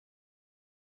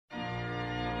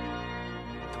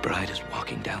bride is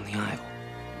walking down the aisle.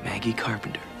 Maggie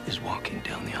Carpenter is walking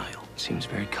down the aisle. Seems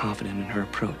very confident in her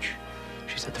approach.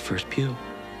 She's at the first pew.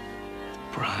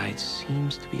 Bride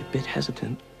seems to be a bit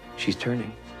hesitant. She's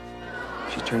turning.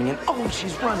 She's turning in. Oh,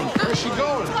 she's running. Where's she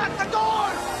going? Lock the door!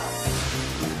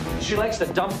 She likes to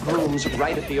dump grooms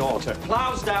right at the altar.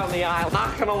 Plows down the aisle,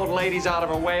 knocking old ladies out of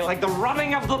her way like the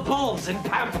running of the bulls in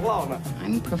Pamplona.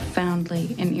 I'm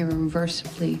profoundly and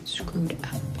irreversibly screwed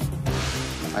up.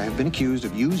 I have been accused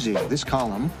of using this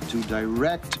column to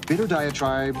direct bitter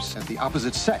diatribes at the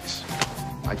opposite sex.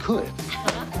 I could.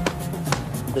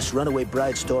 This Runaway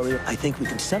Bride story, I think we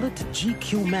can sell it to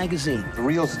GQ magazine. The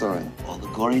real story. All the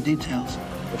gory details.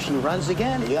 If she runs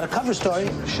again, you got a cover story.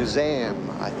 Shazam.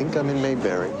 I think I'm in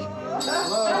Mayberry.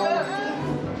 Hello?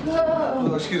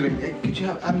 Oh, excuse me. Could you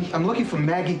have... I'm looking for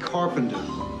Maggie Carpenter.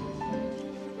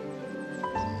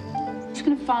 Just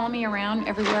gonna follow me around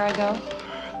everywhere I go?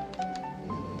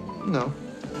 No.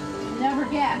 Never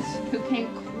guess who came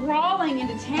crawling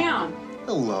into town.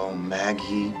 Hello,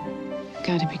 Maggie.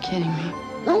 Gotta be kidding me.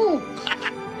 No!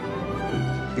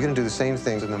 You're gonna do the same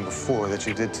things to number 4 that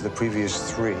you did to the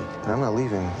previous 3. And I'm not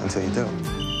leaving until you do.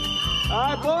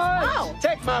 All right, boys. Ow.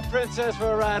 Take my princess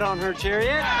for a ride on her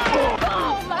chariot.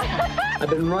 Oh, my. I've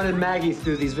been running Maggie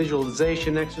through these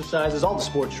visualization exercises. All the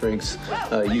sports drinks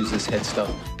use this head stuff.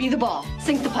 Be the ball.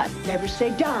 Sink the putt. Never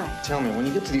say die. Tell me, when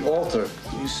you get to the altar,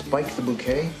 do you spike the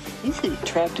bouquet? He's an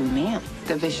attractive man.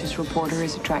 The vicious reporter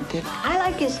is attractive. I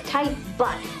like his tight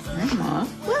butt. Grandma?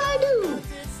 Well, I do.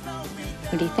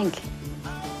 What do you think?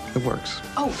 It works.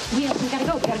 Oh, we gotta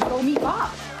go. We gotta go meet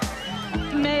Bob.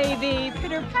 May the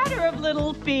pitter-patter of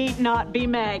little feet not be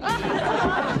Maggie.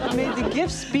 May the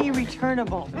gifts be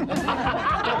returnable.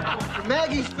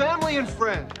 Maggie's family and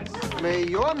friends, may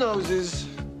your noses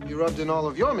be rubbed in all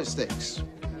of your mistakes.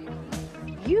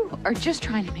 You are just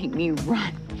trying to make me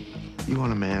run. You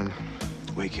want a man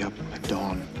to wake you up at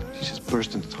dawn. He's just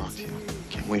bursting to talk to you.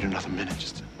 Can't wait another minute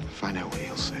just to find out what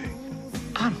he'll say.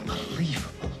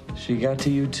 Unbelievable. She got to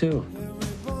you, too.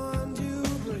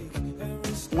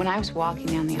 When I was walking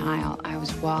down the aisle, I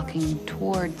was walking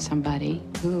toward somebody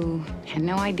who had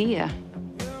no idea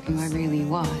who I really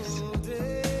was.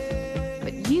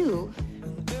 But you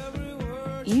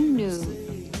knew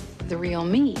the real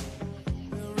me.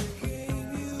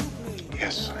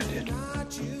 Yes, I did.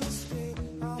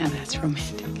 Now that's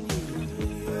romantic.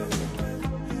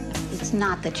 It's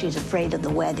not that she's afraid of the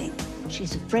wedding.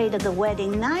 She's afraid of the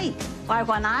wedding night. Why,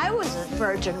 when I was a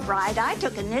virgin bride, I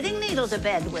took a knitting needle to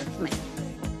bed with me.